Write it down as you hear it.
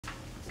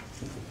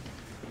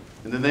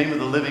In the name of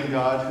the living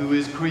God, who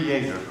is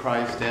Creator,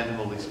 Christ, and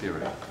Holy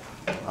Spirit.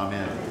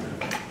 Amen.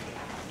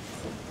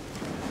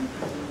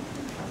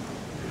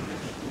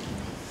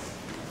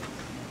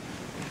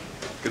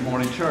 Good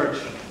morning, church.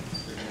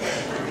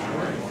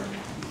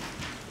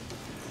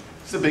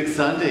 It's a big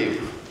Sunday.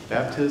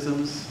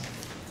 Baptisms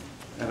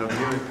and a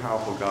very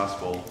powerful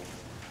gospel.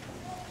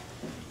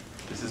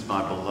 This is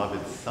my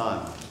beloved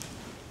Son.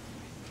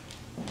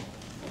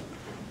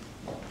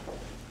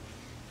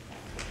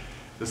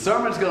 The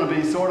sermon's going to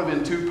be sort of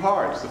in two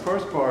parts. The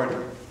first part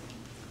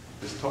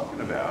is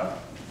talking about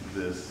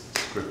this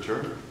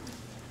scripture,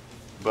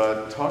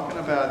 but talking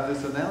about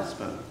this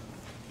announcement.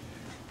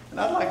 And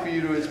I'd like for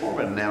you to, it's more of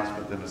an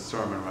announcement than a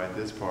sermon right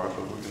this part,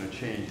 but we're going to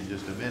change in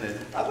just a minute.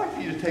 I'd like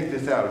for you to take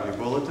this out of your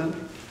bulletin.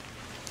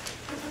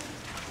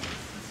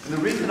 And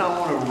the reason I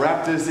want to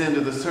wrap this into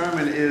the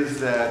sermon is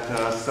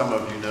that some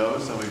of you know,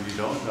 some of you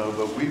don't know,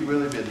 but we've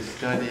really been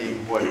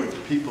studying what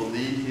people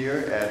need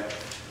here at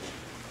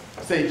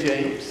St.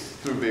 James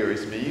through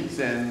various means,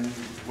 and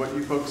what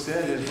you folks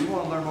said is we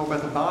want to learn more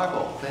about the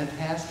Bible.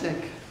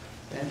 Fantastic.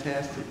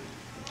 Fantastic.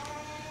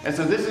 And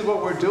so this is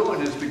what we're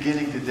doing is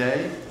beginning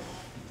today.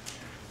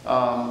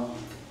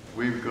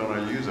 We're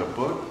going to use a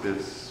book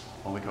that's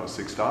only cost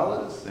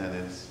 $6, and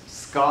it's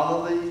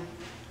scholarly,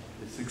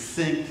 it's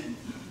succinct.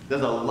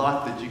 There's a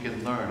lot that you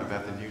can learn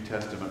about the New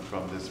Testament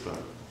from this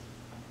book.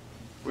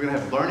 We're going to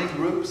have learning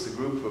groups, a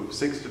group of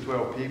 6 to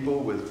 12 people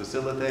with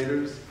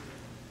facilitators,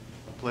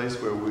 a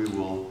place where we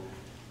will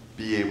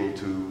be able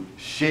to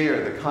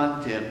share the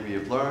content we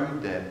have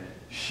learned and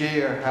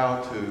share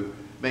how to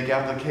make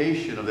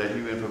application of that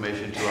new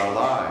information to our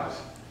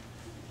lives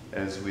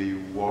as we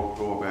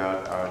go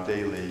about our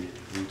daily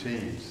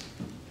routines.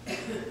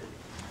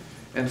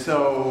 And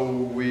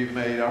so we've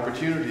made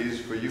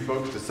opportunities for you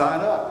folks to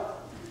sign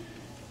up.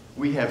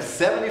 We have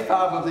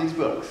 75 of these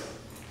books.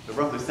 There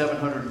are roughly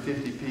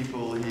 750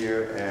 people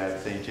here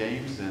at St.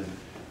 James, and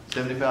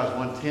 75 is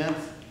 1/10.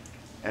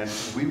 And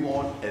we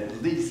want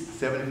at least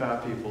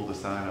 75 people to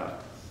sign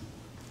up.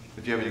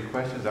 If you have any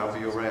questions, I'll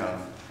be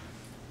around.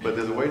 But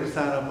there's a way to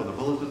sign up on the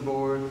bulletin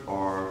board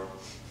or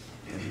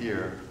in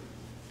here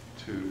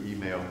to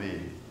email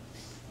me.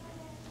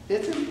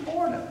 It's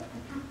important.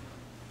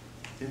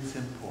 It's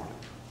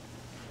important.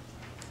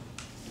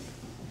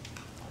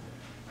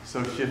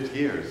 So shift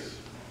gears.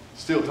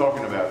 Still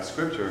talking about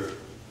Scripture.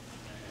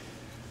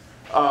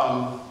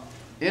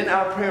 In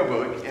our prayer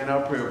book,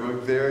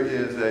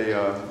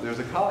 there's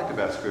a collect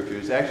about Scripture.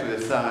 It's actually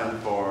assigned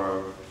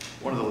for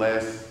one of the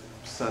last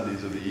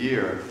Sundays of the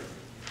year.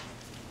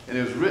 And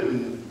it was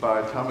written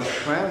by Thomas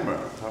Cranmer.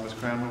 Thomas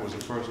Cranmer was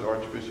the first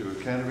Archbishop of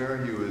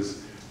Canterbury. He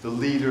was the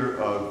leader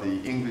of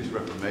the English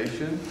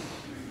Reformation.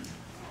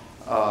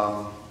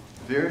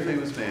 Very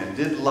famous man.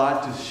 Did a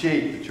lot to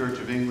shape the Church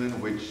of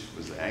England, which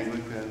was the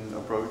Anglican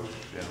approach,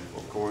 and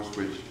of course,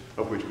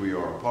 of which we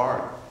are a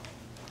part.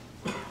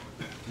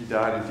 He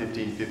died in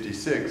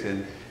 1556,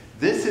 and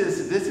this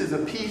is a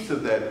piece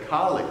of that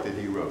collect that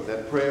he wrote,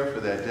 that prayer for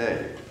that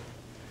day.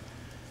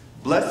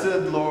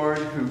 Blessed Lord,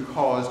 who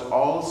caused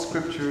all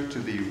Scripture to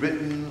be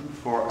written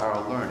for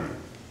our learning,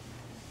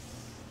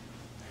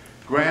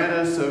 grant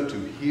us so to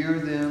hear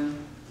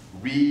them,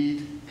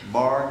 read,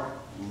 mark,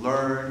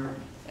 learn,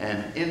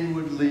 and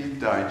inwardly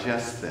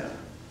digest them.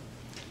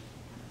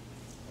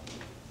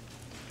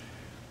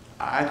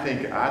 I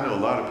know a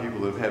lot of people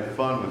who have had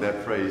fun with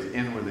that phrase,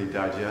 inwardly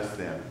digest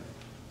them.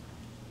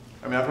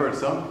 I mean, I've heard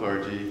some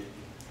clergy,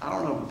 I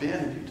don't know,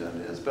 Ben, if you've done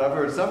this, but I've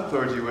heard some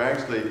clergy who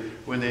actually,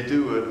 when they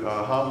do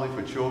a homily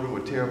for children,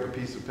 would tear up a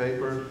piece of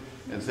paper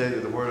and say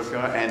that the Word of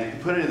God,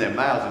 and put it in their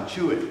mouths and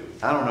chew it.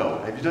 I don't know.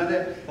 Have you done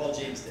that? Paul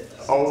James did.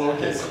 Oh,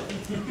 okay.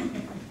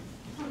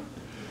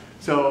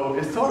 So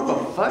it's sort of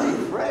a funny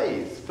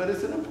phrase, but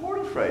it's an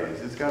important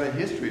phrase. It's got a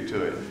history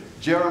to it.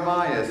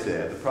 Jeremiah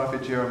said, the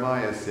prophet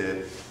Jeremiah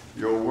said,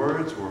 your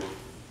words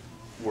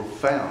were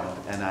found,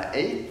 and I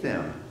ate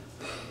them.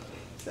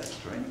 Is that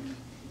strange?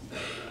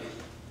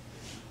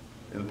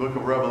 In the book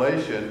of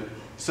Revelation,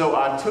 so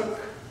I took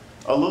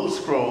a little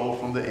scroll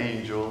from the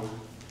angel,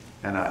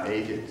 and I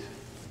ate it.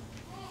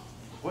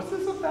 What's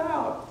this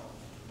about?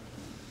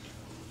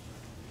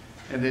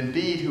 And then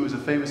Bede, who was a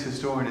famous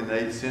historian in the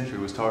 8th century,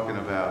 was talking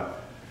about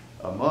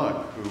a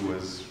monk who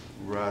was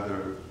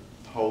rather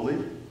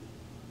holy,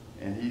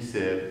 and he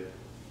said,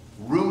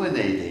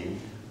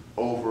 ruminating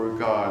over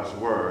God's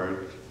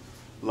word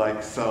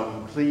like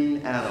some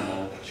clean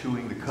animal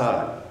chewing the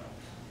cud.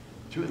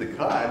 Chewing the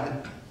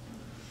cud?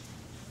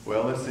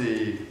 Well, let's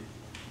see.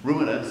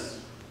 Ruminants,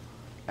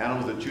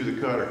 animals that chew the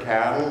cud, are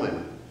cattle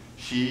and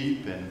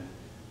sheep and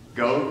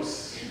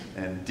goats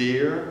and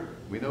deer.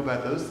 We know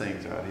about those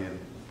things out here in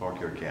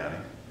Fauquier County.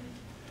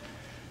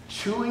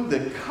 Chewing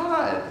the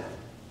cud.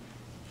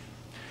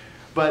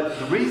 But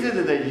the reason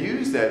that they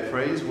used that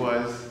phrase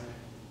was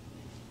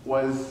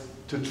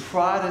to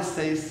try to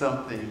say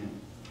something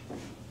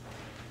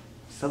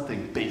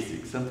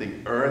basic,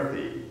 something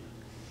earthy,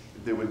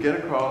 that would get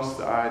across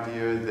the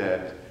idea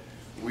that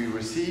we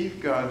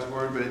receive God's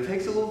word, but it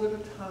takes a little bit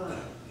of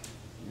time,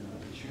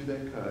 to chew issue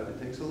that cut.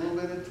 It takes a little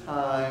bit of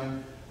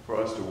time for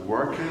us to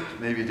work it,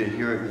 maybe to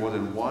hear it more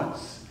than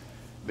once,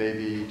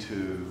 maybe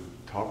to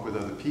talk with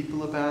other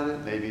people about it,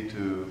 maybe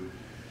to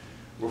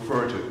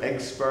refer to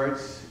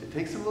experts. It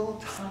takes a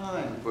little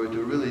time for it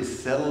to really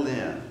settle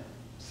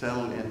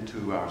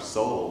into our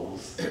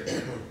souls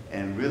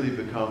and really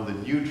become the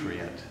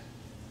nutrient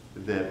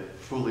that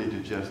fully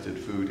digested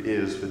food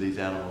is for these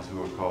animals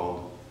who are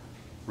called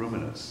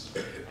ruminants.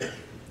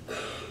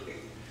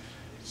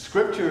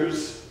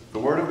 Scriptures, the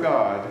Word of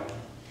God,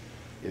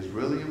 is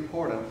really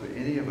important for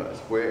any of us,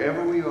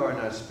 wherever we are in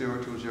our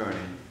spiritual journey,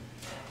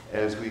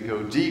 as we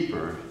go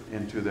deeper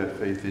into that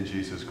faith in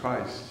Jesus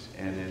Christ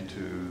and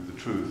into the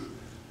truth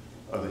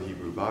of the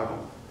Hebrew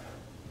Bible.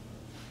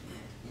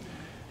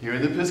 Here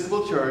in the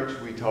Episcopal Church,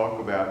 we talk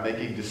about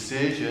making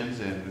decisions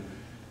and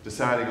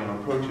deciding on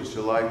approaches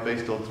to life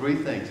based on three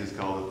things. It's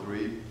called the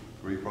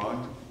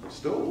three-pronged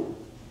stool.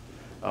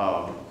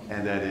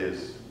 And that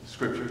is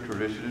Scripture,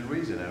 tradition, and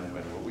reason. And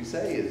what we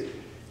say is,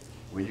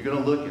 when you're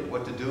going to look at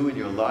what to do in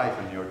your life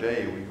and your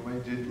day, when you're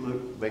going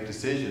to make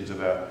decisions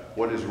about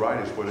what is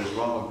right and what is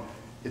wrong,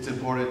 it's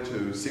important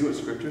to see what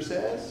Scripture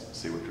says,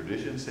 see what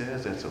tradition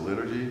says, that's a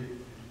liturgy,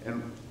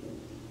 and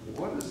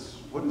what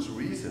does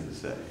reason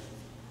say?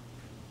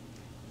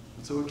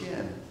 And so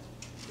again,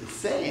 it's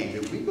saying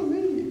that we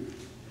believe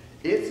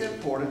it's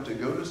important to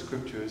go to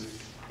Scriptures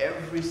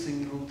every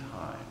single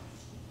time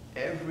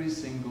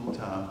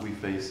we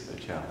face a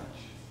challenge.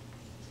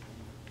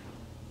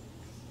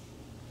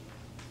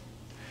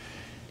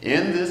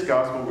 In this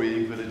gospel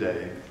reading for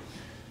today,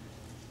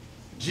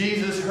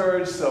 Jesus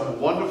heard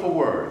some wonderful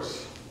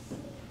words.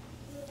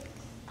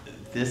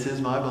 This is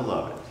my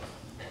beloved,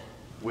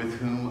 with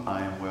whom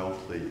I am well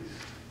pleased.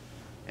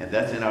 And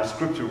that's in our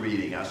scripture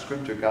reading, our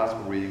scripture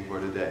gospel reading for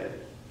today.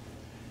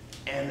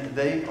 And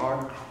they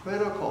are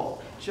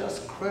critical,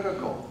 just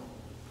critical.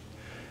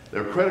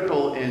 They're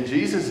critical in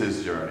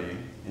Jesus' journey,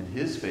 in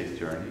his faith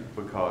journey,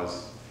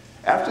 because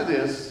after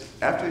this,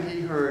 after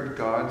he heard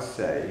God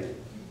say,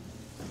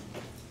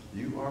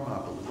 "You are my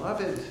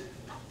beloved,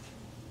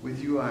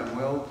 with you I am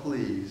well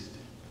pleased,"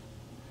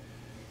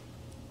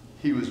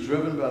 he was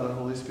driven by the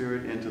Holy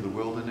Spirit into the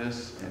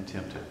wilderness and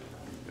tempted.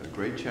 A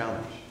great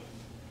challenge.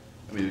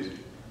 I mean,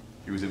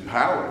 he was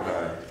empowered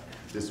by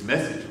this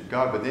message from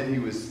God, but then he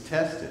was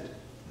tested.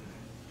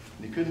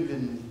 And he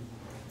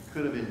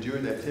could have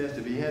endured that test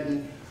if he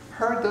hadn't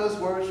heard those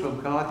words from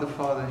God the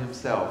Father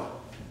himself.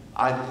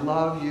 "I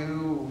love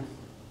you,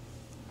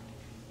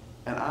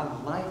 and I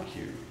like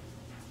you.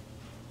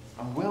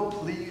 I'm well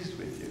pleased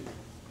with you."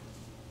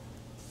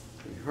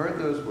 He heard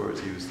those words.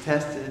 He was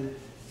tested.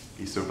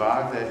 He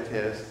survived that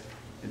test.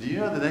 And do you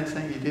know the next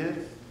thing he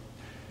did?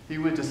 He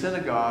went to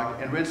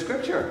synagogue and read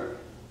Scripture.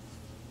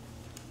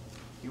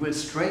 He went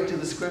straight to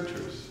the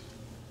Scriptures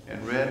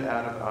and read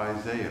out of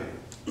Isaiah.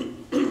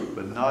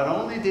 But not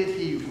only did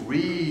he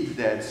read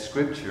that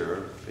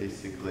Scripture,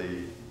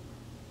 basically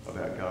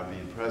about God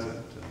being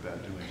present and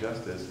about doing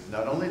justice,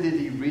 not only did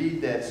he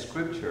read that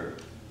Scripture,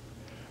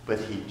 but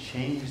he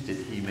changed it.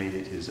 He made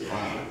it his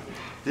own.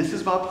 This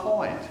is my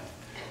point.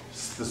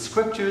 The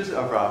Scriptures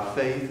of our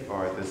faith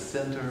are at the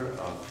center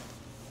of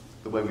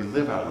the way we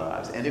live our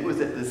lives. And it was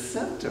at the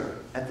center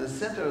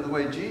of the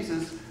way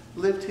Jesus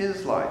lived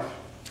his life.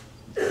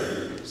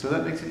 So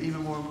that makes it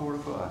even more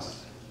important for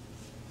us.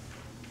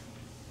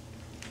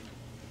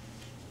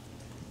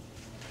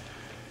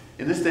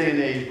 In this day and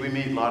age, we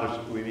meet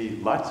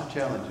lots of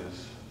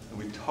challenges, and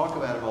we talk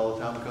about them all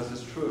the time because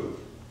it's true.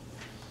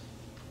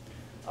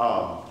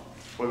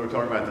 Whether we're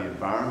talking about the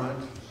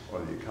environment,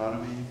 or the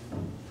economy,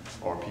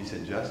 or peace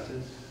and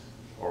justice,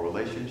 or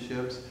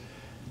relationships,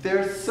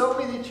 there's so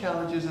many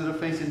challenges that are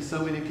facing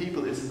so many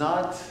people. It's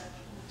not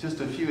just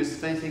a few, it's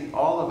facing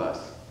all of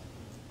us.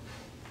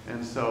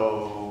 And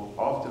so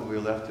often we're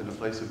left in a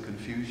place of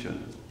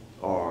confusion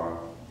or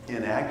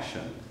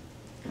inaction.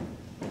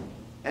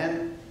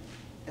 And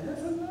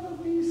that's another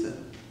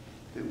reason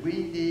that we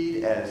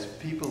need, as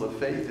people of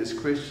faith, as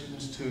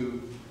Christians,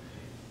 to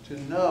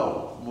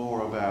know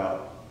more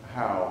about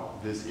how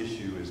this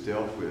issue is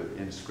dealt with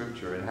in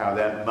Scripture and how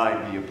that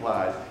might be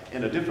applied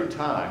in a different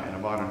time, in a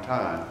modern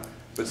time,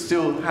 but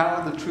still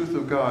how the truth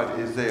of God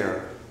is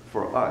there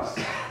for us,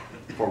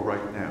 for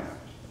right now.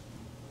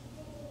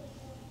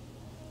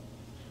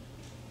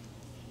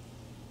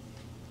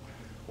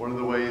 One of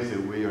the ways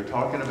that we are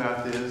talking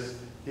about this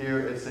here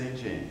at St.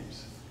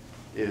 James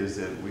is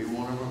that we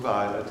want to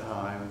provide a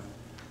time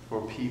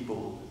for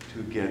people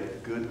to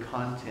get good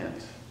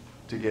content,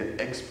 to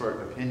get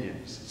expert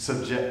opinions,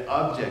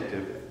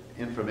 objective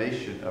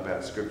information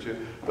about Scripture,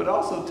 but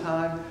also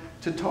time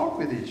to talk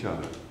with each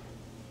other.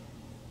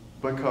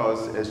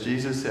 Because, as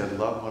Jesus said,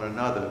 love one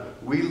another.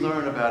 We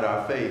learn about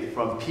our faith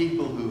from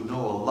people who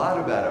know a lot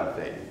about our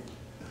faith,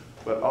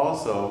 but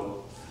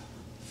also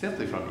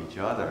simply from each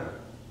other.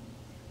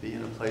 Be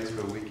in a place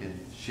where we can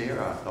share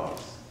our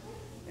thoughts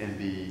and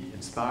be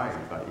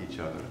inspired by each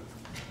other.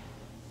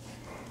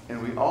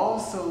 And we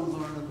also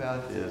learn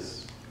about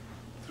this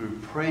through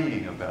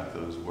praying about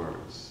those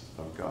words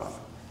of God.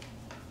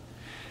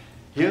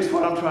 Here's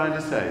what I'm trying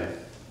to say.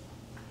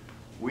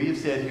 We have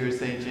said here at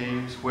St.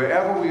 James,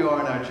 wherever we are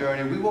in our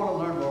journey, we want to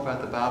learn more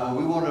about the Bible.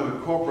 We want to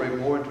incorporate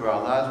more into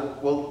our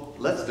lives. Well,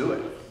 let's do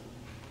it.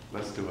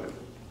 Let's do it.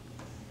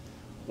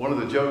 One of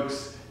the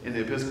jokes in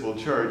the Episcopal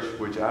Church,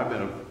 which I've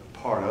been a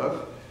part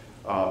of,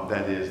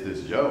 that is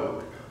this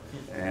joke,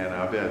 and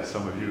I bet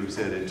some of you have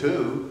said it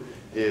too,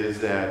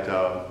 is that,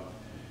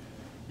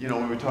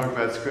 when we talk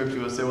about Scripture,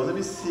 we'll say, well, let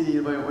me see,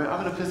 I'm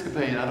an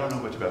Episcopalian, I don't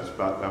know much about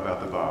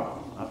the Bible.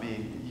 I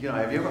mean,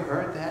 have you ever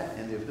heard that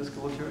in the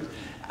Episcopal Church?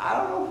 I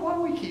don't know why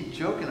we keep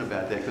joking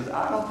about that, because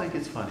I don't think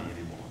it's funny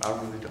anymore. I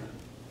really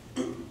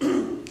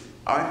don't.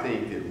 I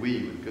think that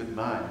we, with good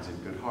minds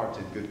and good hearts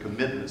and good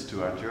commitments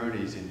to our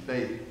journeys in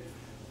faith,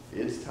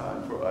 it's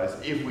time for us,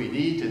 if we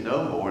need to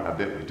know more, and I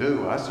bet we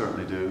do, I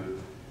certainly do,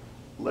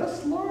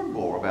 let's learn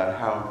more about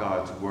how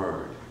God's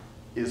Word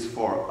is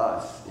for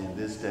us in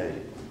this day,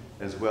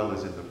 as well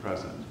as in the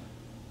present,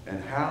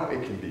 and how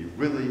it can be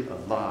really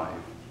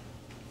alive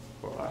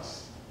for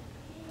us.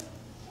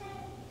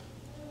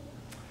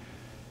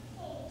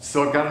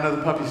 So I've got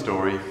another puppy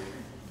story.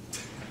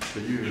 For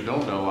you who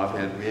don't know,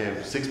 we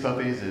have 6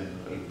 puppies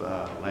and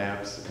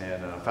labs,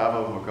 and 5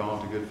 of them are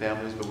gone to good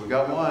families, but we've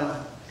got one,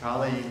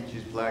 Colleen.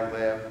 She's black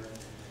lab.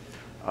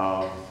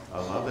 I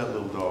love that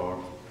little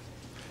dog.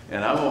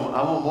 And I'm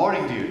on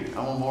morning duty.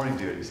 I'm on morning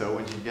duty. So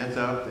when she gets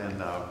up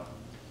and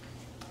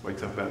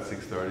wakes up about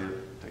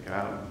 6:30, take her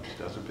out and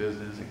she does her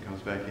business and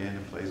comes back in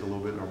and plays a little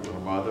bit with her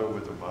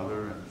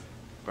mother, and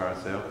by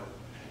herself.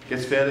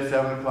 Gets fed at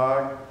 7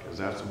 o'clock, goes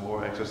out some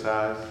more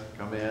exercise,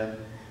 come in,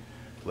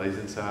 plays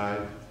inside.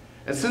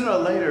 And sooner or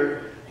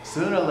later,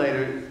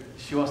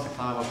 she wants to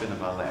climb up into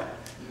my lap,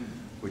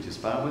 which is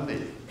fine with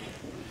me.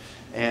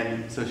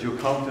 And so she'll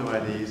come to my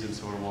knees in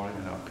sort of morning,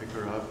 and I'll pick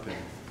her up and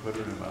put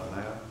her in my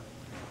lap.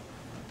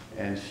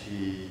 And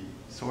she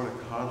sort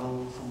of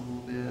cuddles a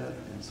little bit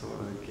and sort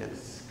of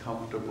gets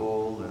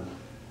comfortable and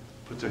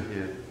puts her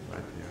head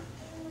right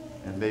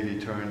there. And maybe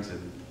turns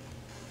and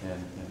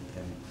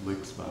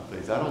licks my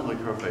face. I don't lick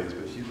her face,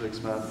 but she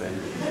licks my face.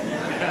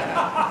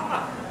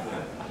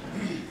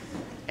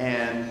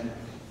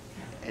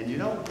 And you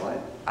know what?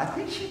 I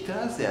think she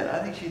does that.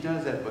 I think she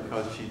does that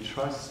because she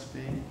trusts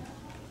me.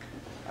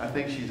 I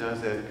think she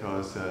does that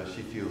because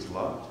she feels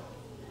loved.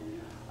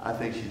 I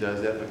think she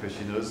does that because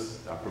she knows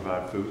I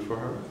provide food for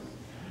her.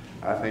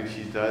 I think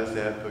she does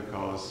that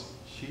because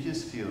she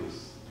just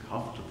feels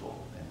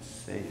comfortable and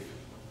safe.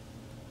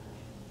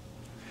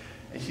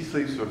 And she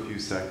sleeps for a few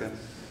seconds.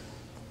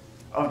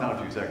 Oh, not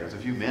a few seconds, a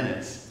few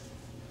minutes.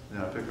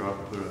 Then I pick her up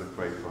and put her in the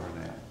crate for her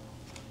nap.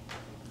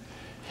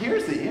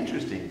 Here's the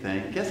interesting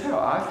thing. Guess how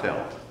I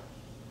felt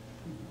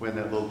when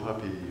that little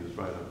puppy was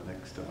right up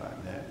next to my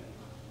neck?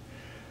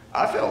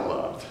 I felt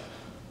loved.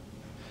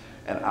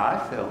 And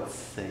I felt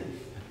safe.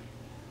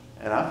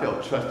 And I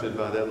felt trusted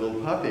by that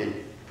little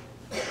puppy.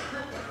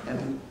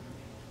 And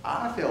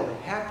I felt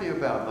happy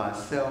about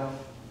myself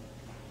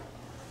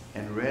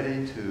and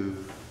ready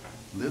to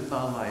live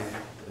my life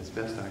as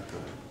best I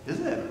could.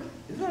 Isn't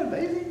that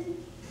amazing?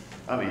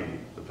 I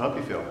mean, the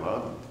puppy felt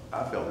loved.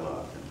 I felt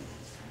loved.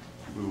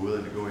 And we were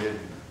willing to go ahead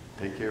and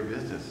take care of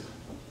business.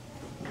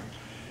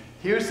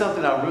 Here's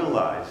something I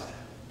realized.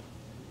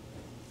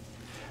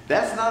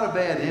 That's not a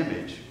bad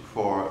image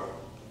for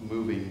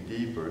moving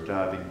deeper,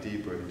 diving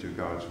deeper into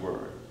God's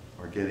Word,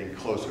 or getting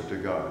closer to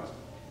God.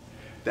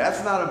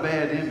 That's not a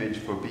bad image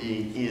for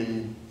being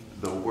in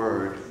the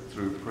Word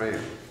through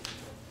prayer.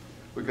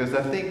 Because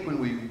I think when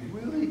we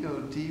really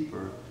go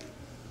deeper,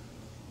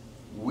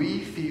 we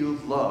feel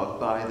loved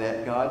by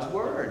that God's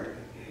Word.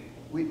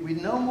 We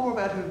know more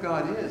about who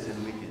God is,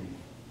 and we can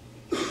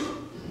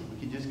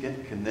just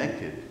get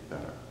connected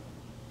better.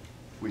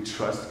 We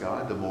trust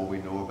God the more we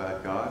know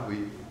about God.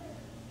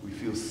 We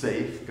feel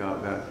safe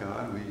about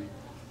God. We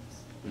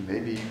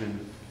maybe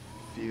even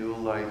feel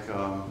like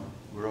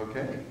we're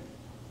okay.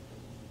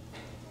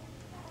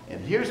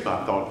 And here's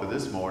my thought for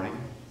this morning.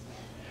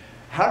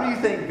 How do you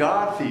think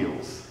God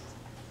feels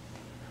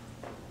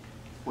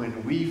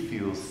when we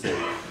feel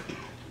safe,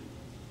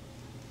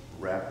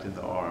 wrapped in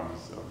the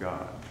arms of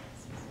God?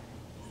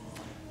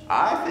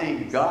 I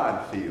think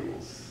God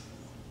feels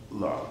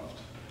loved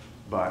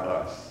by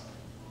us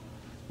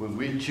when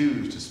we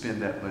choose to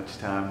spend that much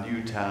time,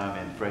 new time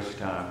and fresh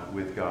time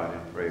with God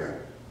in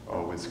prayer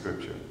or with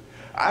Scripture.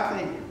 I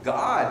think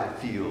God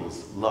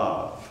feels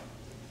loved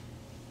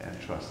and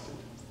trusted.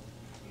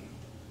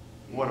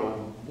 What a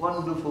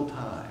wonderful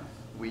time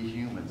we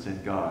humans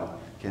and God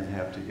can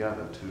have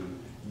together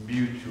to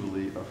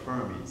mutually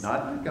affirm each.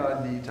 Not that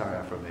God needs our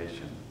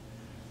affirmation,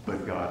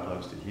 but God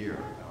loves to hear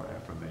our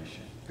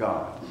affirmation.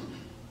 God,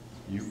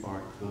 you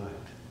are good.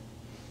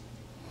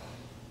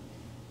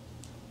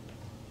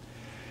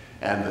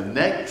 And the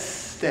next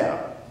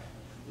step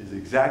is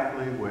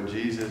exactly what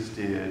Jesus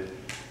did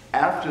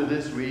after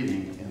this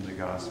reading in the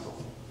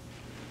gospel.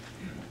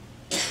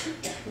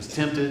 Was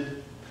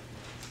tempted,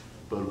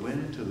 but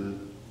went into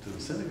the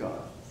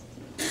synagogue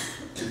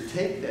to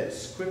take that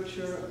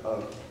scripture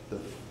of the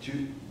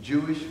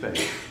Jewish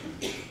faith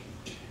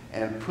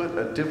and put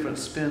a different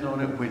spin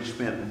on it, which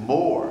meant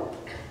more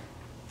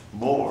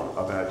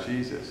about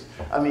Jesus.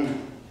 I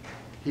mean,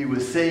 he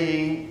was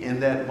saying in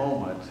that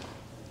moment,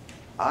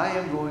 I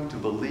am going to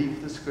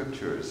believe the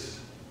scriptures,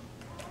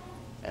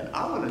 and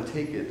I'm going to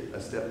take it a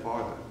step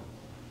farther.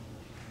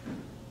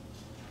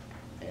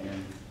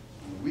 And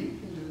we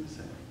can do the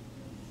same.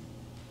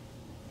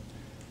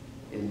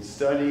 In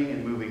studying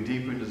and moving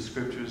deeper into the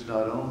scriptures,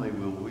 not only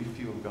will we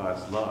feel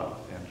God's love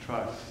and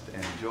trust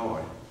and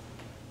joy,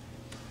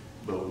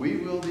 but we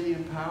will be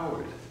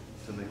empowered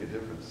to make a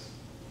difference.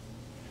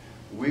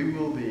 We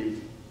will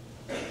be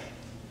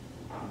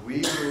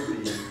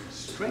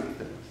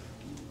strengthened,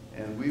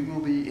 and we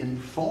will be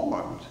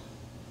informed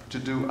to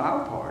do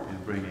our part in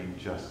bringing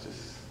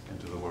justice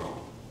into the world,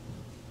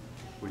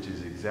 which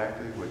is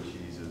exactly what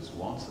Jesus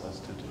wants us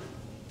to do.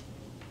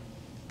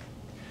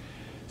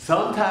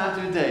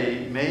 Sometime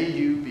today, may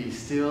you be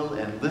still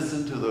and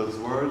listen to those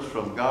words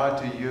from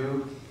God to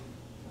you.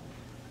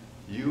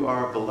 You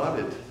are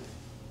beloved,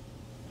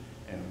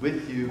 and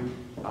with you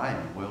I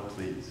am well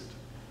pleased.